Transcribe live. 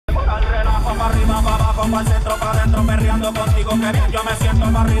abajo, pa'l centro, pa' adentro, perreando contigo, que bien yo me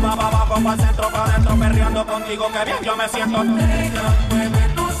siento. Pa' arriba, pa' abajo, pa'l centro, pa' adentro, perreando contigo, que bien yo me siento.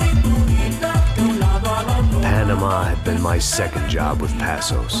 Panama had been my second job with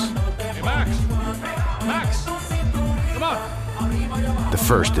Passos. Hey, Max! Max! Come on! The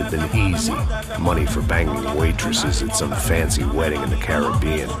first had been easy. Money for banging waitresses at some fancy wedding in the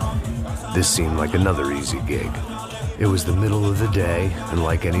Caribbean. This seemed like another easy gig. It was the middle of the day, and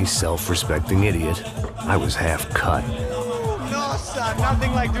like any self-respecting idiot, I was half cut. No, son,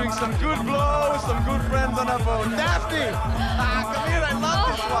 nothing like doing some good blows, some good friends on a boat. Daphne! Come here, I love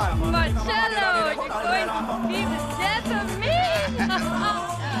this one. Marcello, you're going to be the death of me?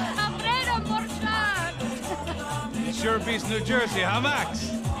 Alfredo Morchan. It sure beats New Jersey, huh, Max?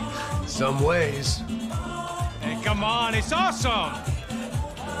 Some ways. Hey, come on, it's awesome!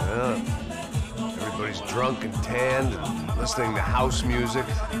 Yeah. Everybody's drunk and tanned and listening to house music.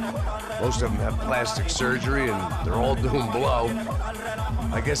 Most of them have plastic surgery and they're all doing blow.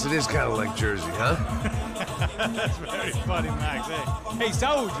 I guess it is kind of like Jersey, huh? That's very funny, Max. Hey,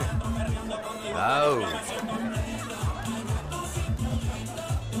 Saúde! Oh.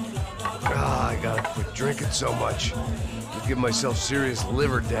 I gotta quit drinking so much. I'll give myself serious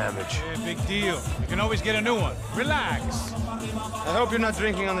liver damage. Yeah, big deal. You can always get a new one. Relax. I hope you're not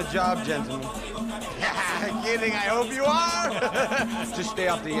drinking on the job, gentlemen. Kidding, I hope you are. Just stay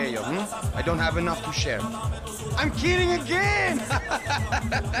off the yayo, I don't have enough to share. I'm kidding again.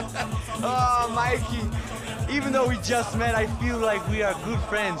 Oh, Mikey, even though we just met, I feel like we are good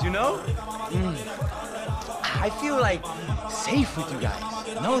friends, you know? I feel like safe with you guys.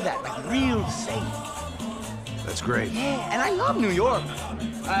 Know that, like real safe. That's great. Yeah, and I love New York.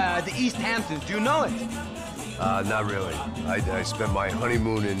 The East Hamptons, do you know it? Not really. I spent my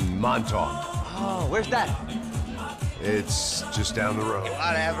honeymoon in Montauk. Oh, where's that? It's just down the road.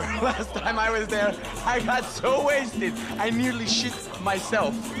 Whatever. Last time I was there, I got so wasted, I nearly shit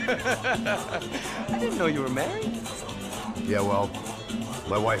myself. I didn't know you were married. Yeah, well,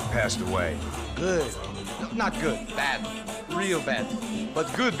 my wife passed away. Good. Not good. Bad. Real bad.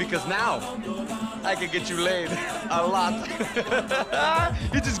 But good because now I can get you laid a lot.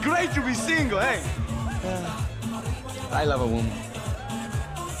 It is great to be single, hey? I love a woman.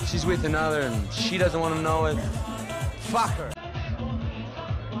 She's with another and she doesn't want to know it. Fuck her.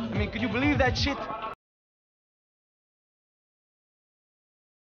 I mean, could you believe that shit?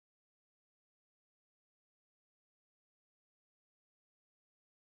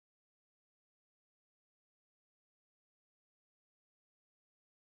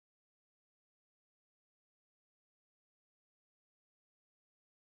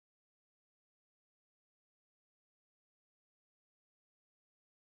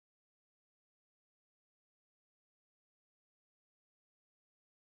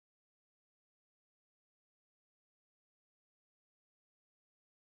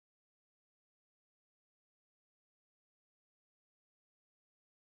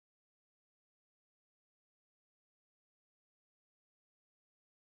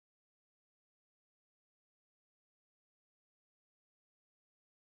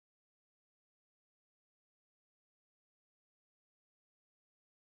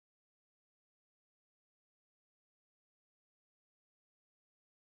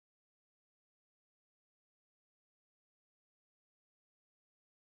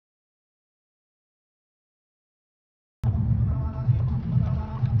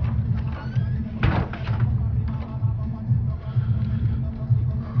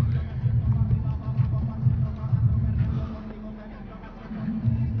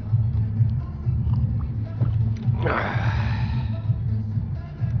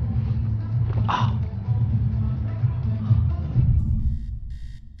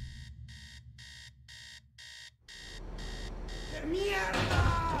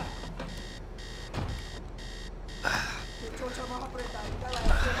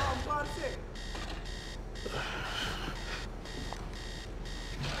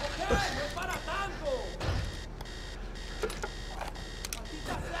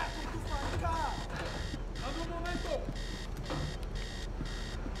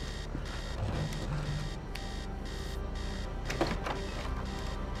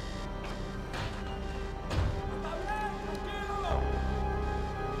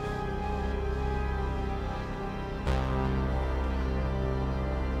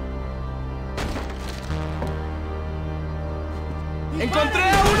 ¡Encontré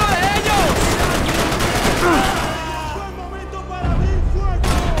a uno de ellos! ¡Buen momento para abrir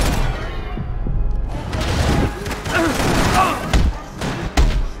fuego!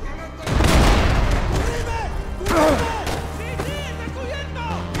 ¡Corrime! ¡Sí, sí! ¡Está cubierto!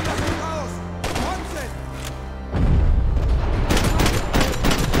 ¡Mira, soldados! ¡11!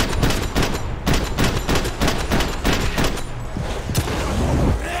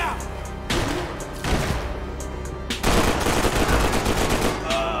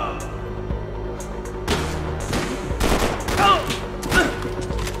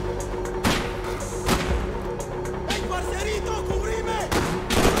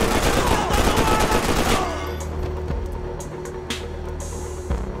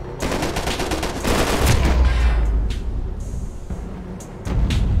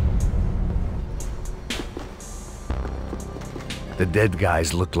 dead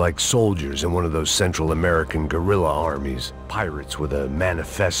guys looked like soldiers in one of those Central American guerrilla armies. Pirates with a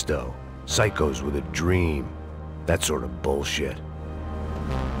manifesto. Psychos with a dream. That sort of bullshit.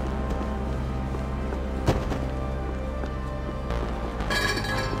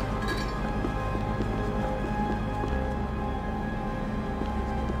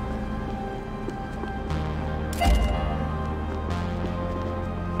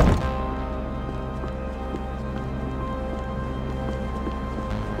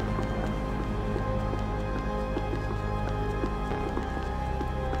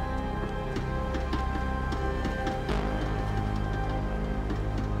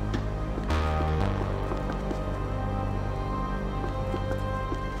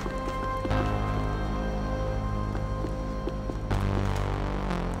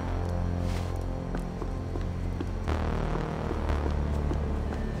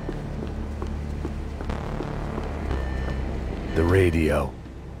 The radio.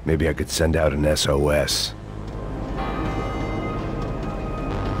 Maybe I could send out an SOS.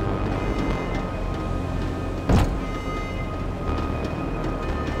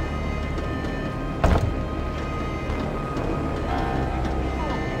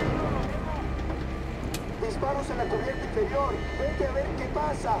 Disparos en la cubierta inferior. Vete a ver qué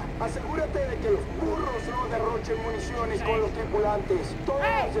pasa. Asegúrate de que los burros no derrochen municiones con los tripulantes. Todos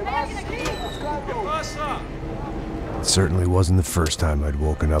los demás siguen buscando. It certainly wasn't the first time I'd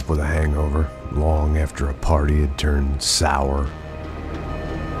woken up with a hangover, long after a party had turned sour.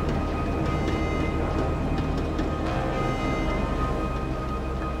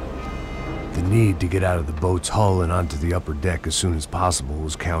 The need to get out of the boat's hull and onto the upper deck as soon as possible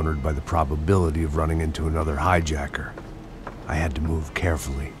was countered by the probability of running into another hijacker. I had to move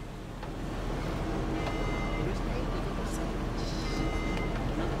carefully.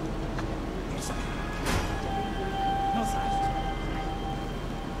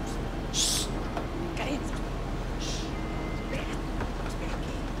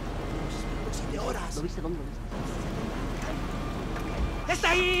 ¡Está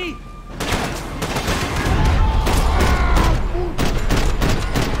ahí!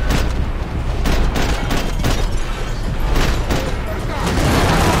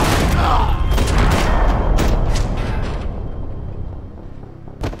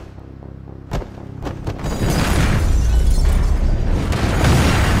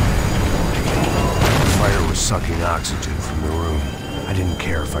 Fire was sucking oxygen from the room. I didn't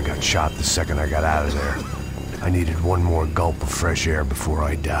care if I got shot the second I got out of there. I needed one more gulp of fresh air before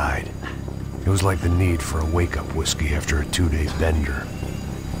I died. It was like the need for a wake-up whiskey after a 2-day bender.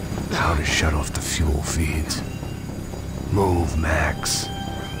 How to shut off the fuel feeds. Move, Max.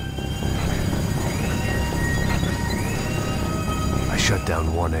 I shut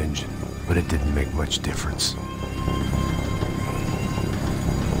down one engine, but it didn't make much difference.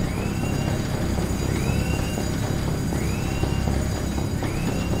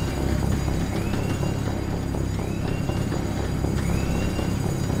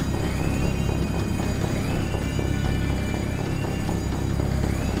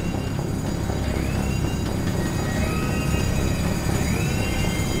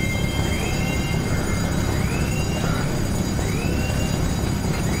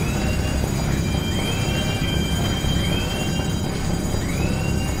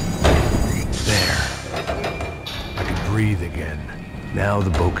 Breathe again. Now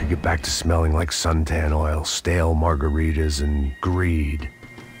the boat could get back to smelling like suntan oil, stale margaritas, and greed.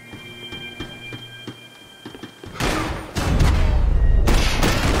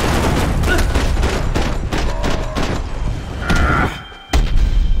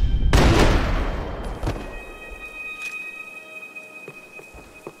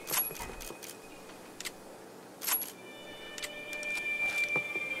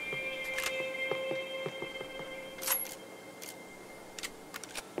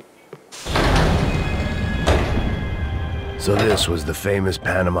 So this was the famous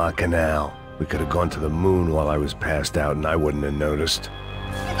Panama Canal. We could have gone to the moon while I was passed out and I wouldn't have noticed.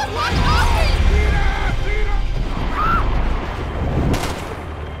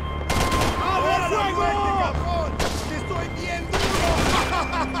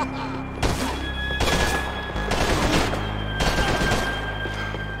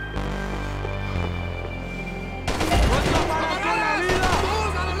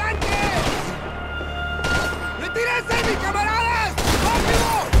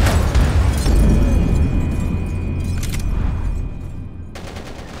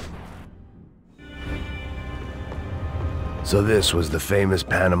 So this was the famous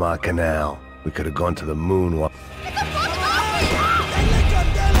Panama Canal. We could have gone to the moon while...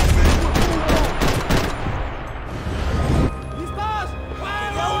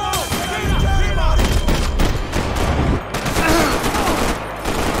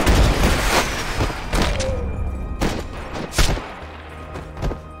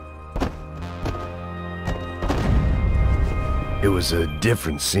 was a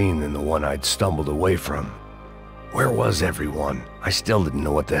different scene than the one I'd stumbled away from. Where was everyone? I still didn't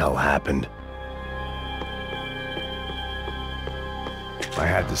know what the hell happened. I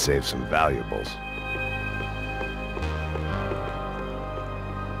had to save some valuables.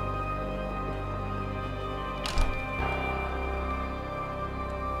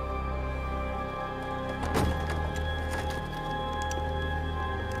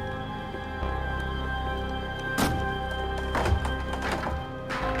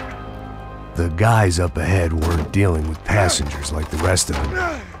 The guys up ahead weren't dealing with passengers like the rest of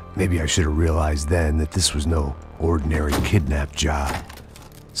them. Maybe I should have realized then that this was no ordinary kidnap job.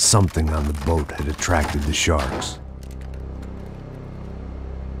 Something on the boat had attracted the sharks.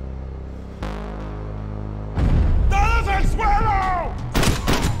 ¡Todos al suelo!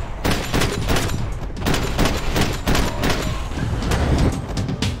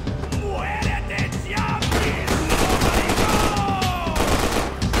 ¡Muérete, Chiapis!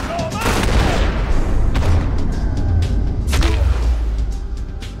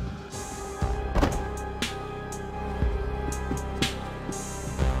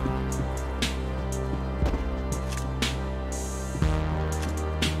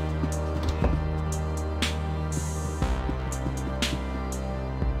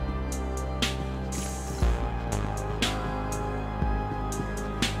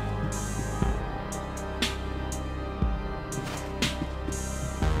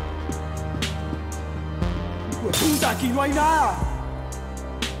 ¡Puta, aquí no hay nada!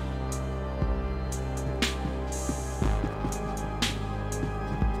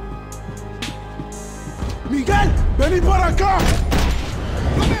 ¡Miguel! ¡Vení para acá!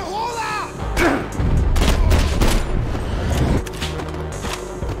 ¡No me jodas!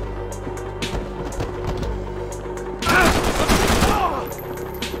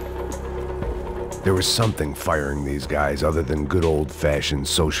 There was something firing these guys other than good old-fashioned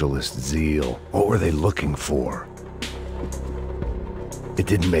socialist zeal. What were they looking for? It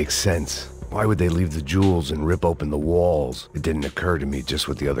didn't make sense. Why would they leave the jewels and rip open the walls? It didn't occur to me just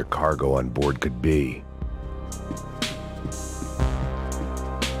what the other cargo on board could be.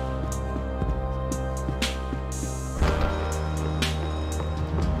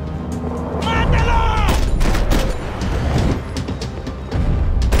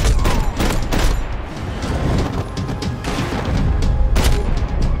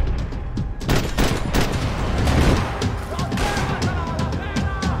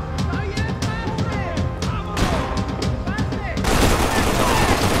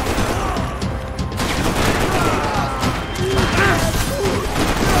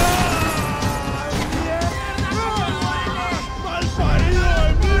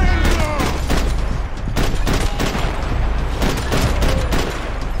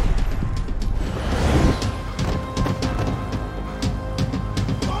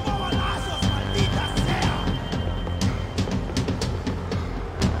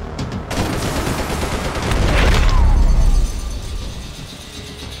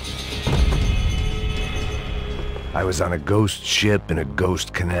 I was on a ghost ship in a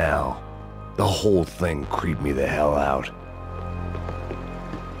ghost canal. The whole thing creeped me the hell out.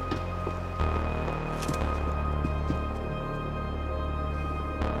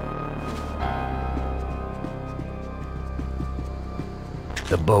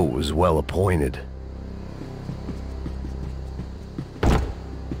 The boat was well appointed.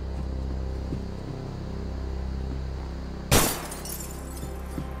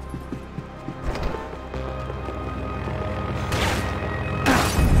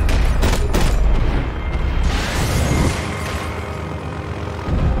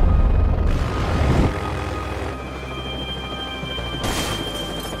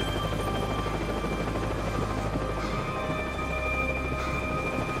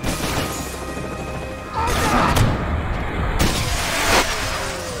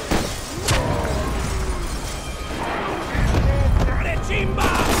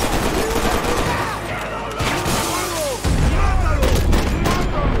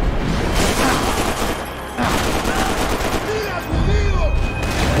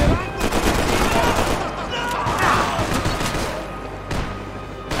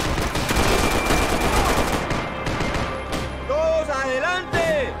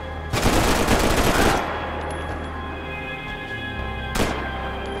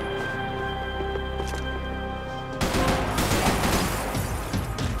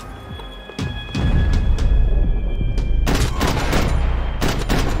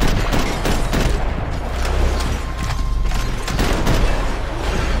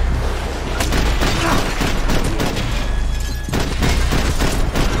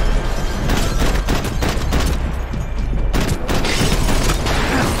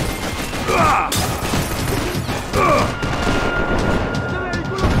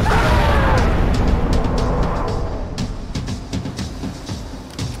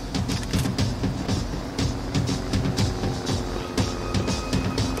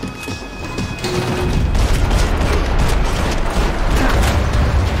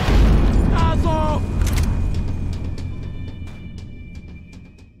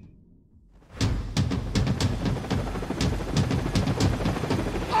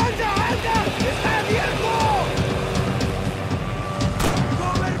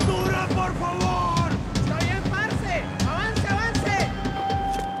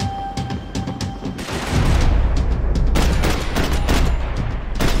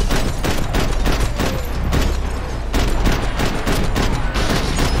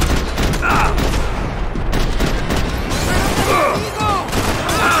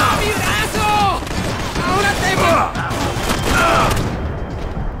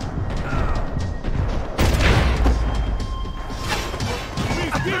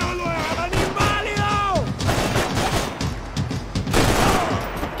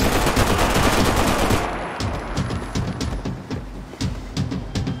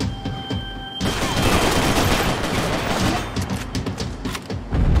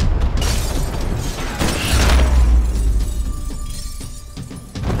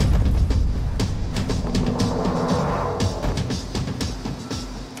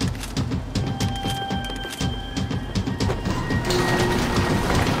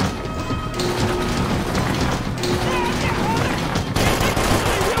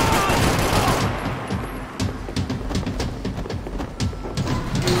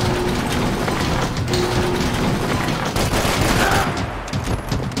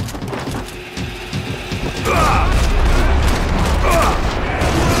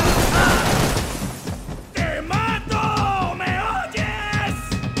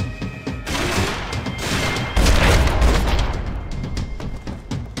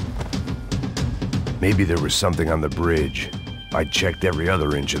 Maybe there was something on the bridge. I checked every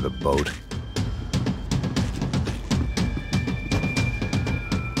other inch of the boat.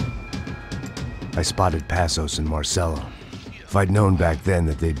 I spotted Passos and Marcelo. If I'd known back then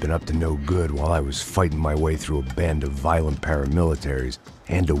that they'd been up to no good while I was fighting my way through a band of violent paramilitaries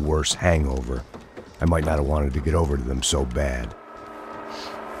and a worse hangover, I might not have wanted to get over to them so bad.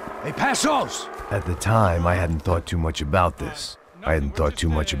 Hey, Passos! At the time, I hadn't thought too much about this. I hadn't thought too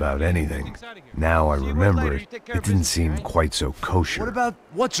much about anything. Now I remember it, it didn't seem quite so kosher. What about,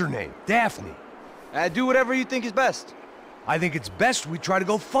 what's her name? Daphne? Do whatever you think is best. I think it's best we try to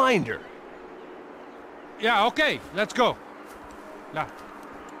go find her. Yeah, okay, let's go. Yeah.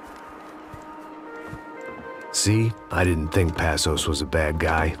 See, I didn't think Passos was a bad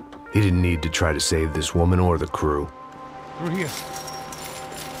guy. He didn't need to try to save this woman or the crew. Through here.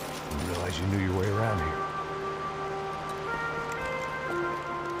 Didn't realize you knew your way around here.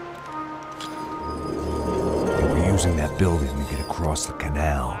 They were using that building to get across the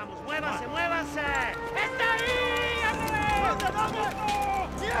canal. ¡Muévanse, muévanse! ¡Está ahí!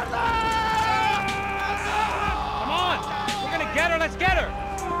 Come on! We're gonna get her, let's get her!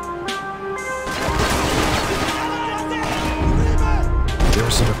 There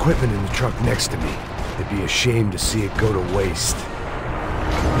was some equipment in the truck next to me. It'd be a shame to see it go to waste.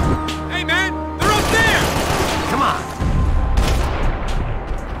 Hey man, they're up there! Come on!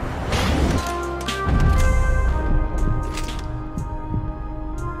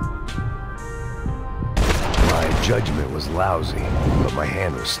 My judgment was lousy, but my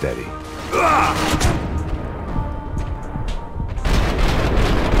hand was steady.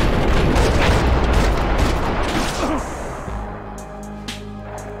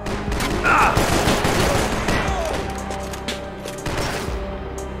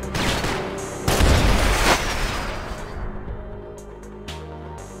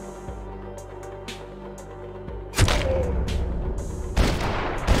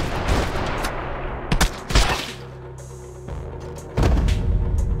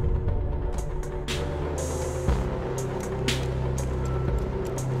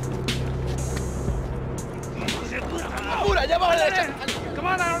 Come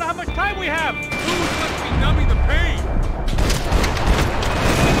on, I don't know how much time we have! Food must be numbing the pain!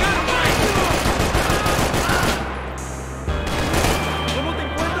 ¿Cómo te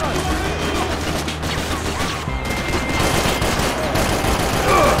encuentras?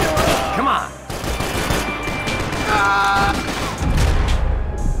 Come on!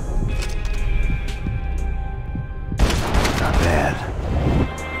 Not bad.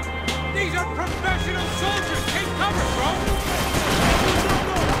 These are professional soldiers! Take cover, bro!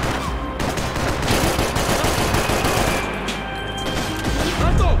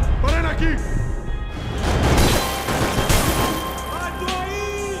 ¡Paren aquí!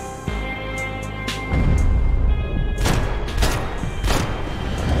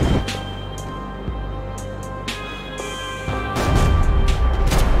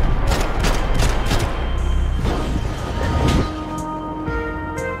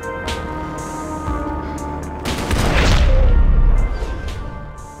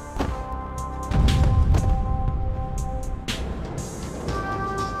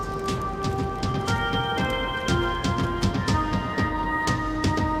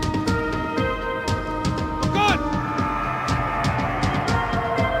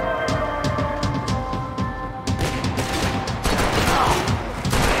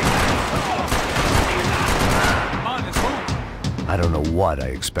 I don't know what I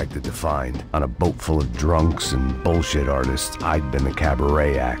expected to find. On a boat full of drunks and bullshit artists, I'd been the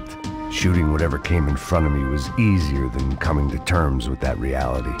cabaret act. Shooting whatever came in front of me was easier than coming to terms with that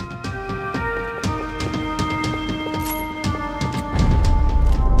reality.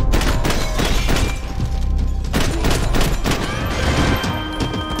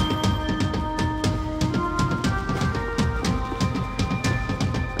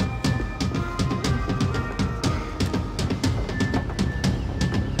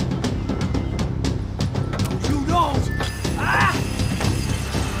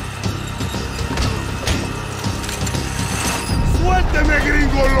 ¡Suélteme,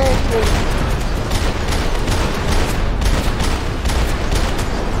 gringo loco!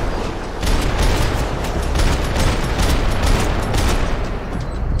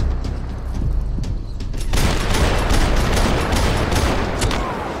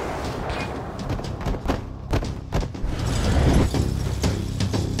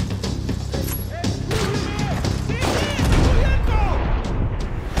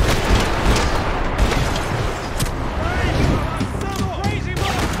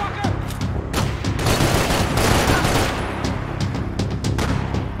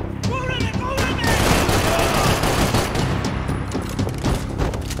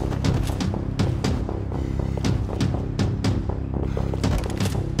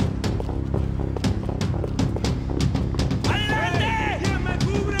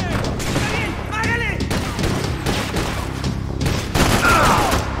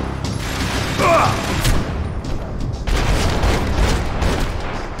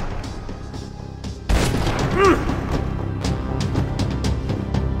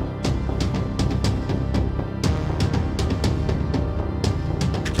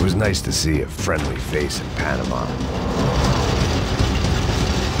 It was nice to see a friendly face in Panama.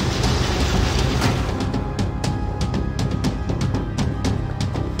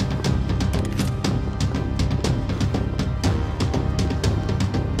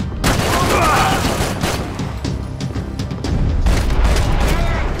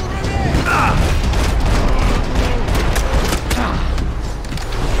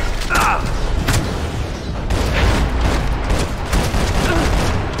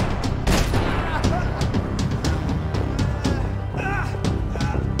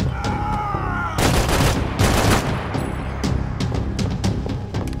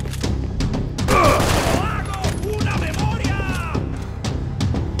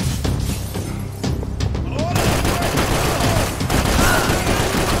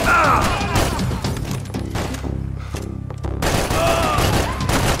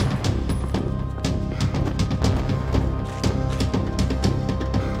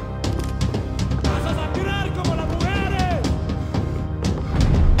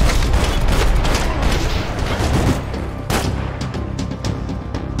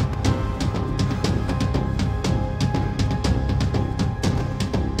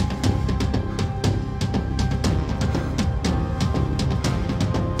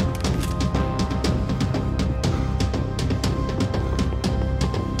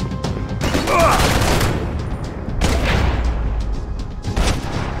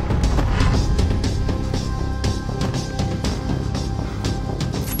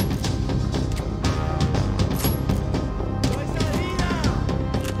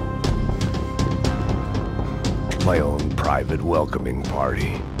 My own private welcoming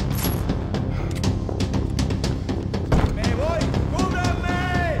party.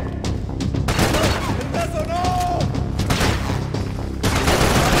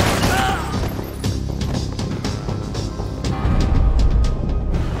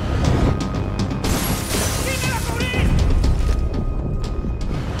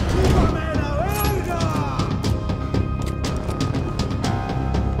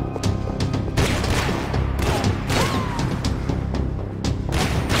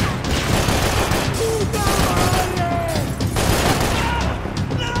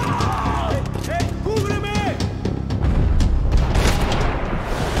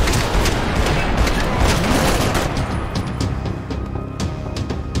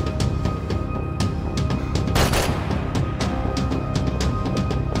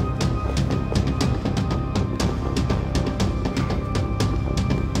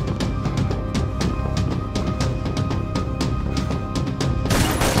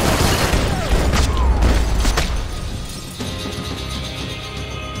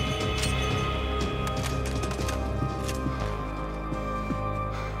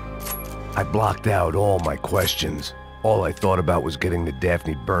 I blocked out all my questions. All I thought about was getting to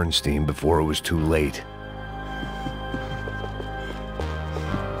Daphne Bernstein before it was too late.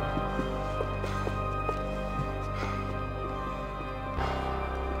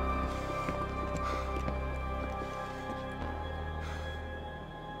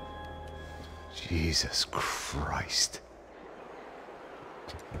 Jesus Christ.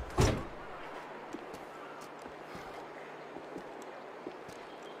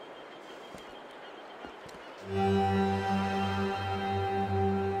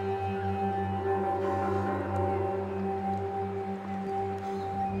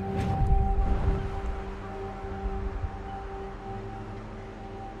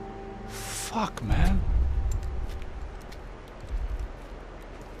 Fuck, man.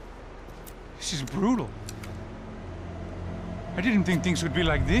 This is brutal. I didn't think things would be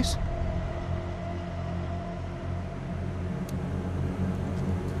like this.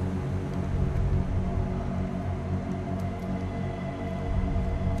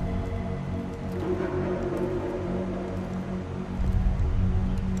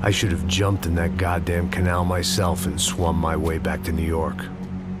 I should have jumped in that goddamn canal myself and swum my way back to New York.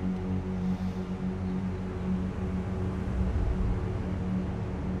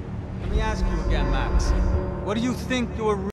 Let me ask you again, Max. What do you think your